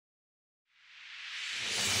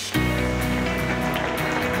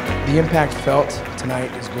The impact felt tonight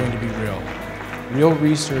is going to be real. Real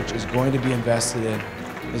research is going to be invested in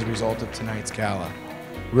as a result of tonight's gala.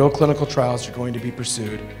 Real clinical trials are going to be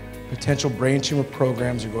pursued. Potential brain tumor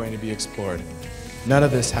programs are going to be explored. None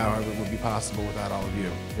of this, however, would be possible without all of you.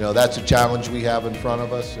 You know, that's a challenge we have in front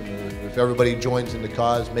of us, and if everybody joins in the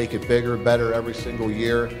cause, make it bigger, better every single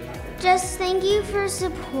year. Just thank you for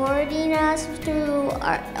supporting us through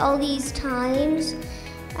all these times.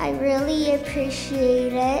 I really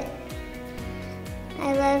appreciate it.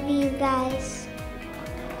 I love you guys.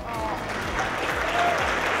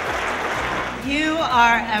 You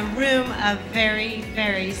are a room of very,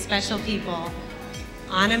 very special people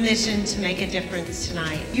on a mission to make a difference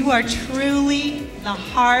tonight. You are truly the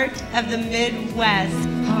heart of the Midwest.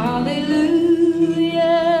 Hallelujah,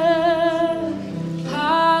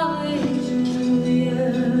 hallelujah.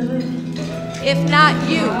 If not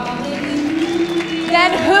you,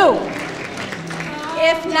 then who?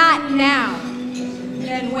 If not now,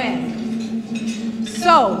 then when?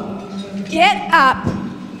 So, get up,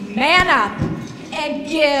 man up, and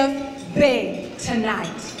give big tonight.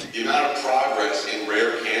 The amount of progress in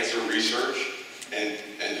rare cancer research and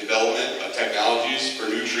development of technologies for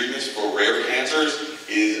new treatments for rare cancers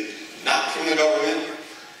is not from the government,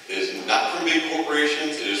 it is not from big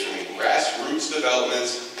corporations, it is from grassroots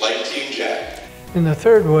developments like Team Jack. And the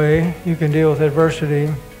third way you can deal with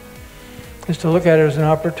adversity is to look at it as an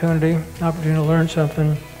opportunity to learn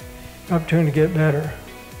something, an opportunity to get better.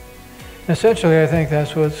 Essentially, I think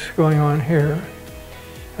that's what's going on here.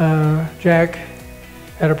 Jack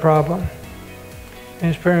had a problem,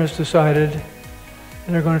 and his parents decided that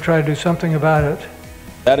they're going to try to do something about it.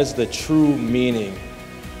 That is the true meaning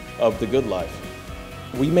of the good life.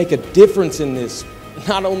 We make a difference in this,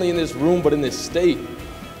 not only in this room, but in this state.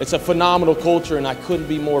 It's a phenomenal culture, and I couldn't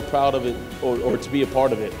be more proud of it or to be a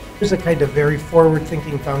part of it. There's a kind of very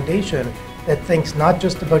forward-thinking foundation that thinks not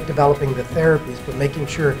just about developing the therapies, but making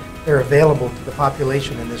sure they're available to the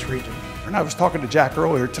population in this region. And I was talking to Jack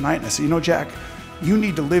earlier tonight, and I said, you know, Jack, you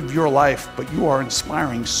need to live your life, but you are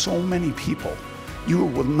inspiring so many people. You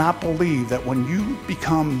will not believe that when you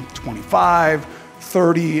become 25,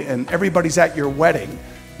 30, and everybody's at your wedding,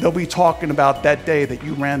 they'll be talking about that day that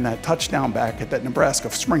you ran that touchdown back at that Nebraska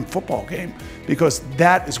spring football game, because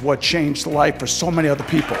that is what changed the life for so many other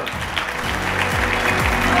people.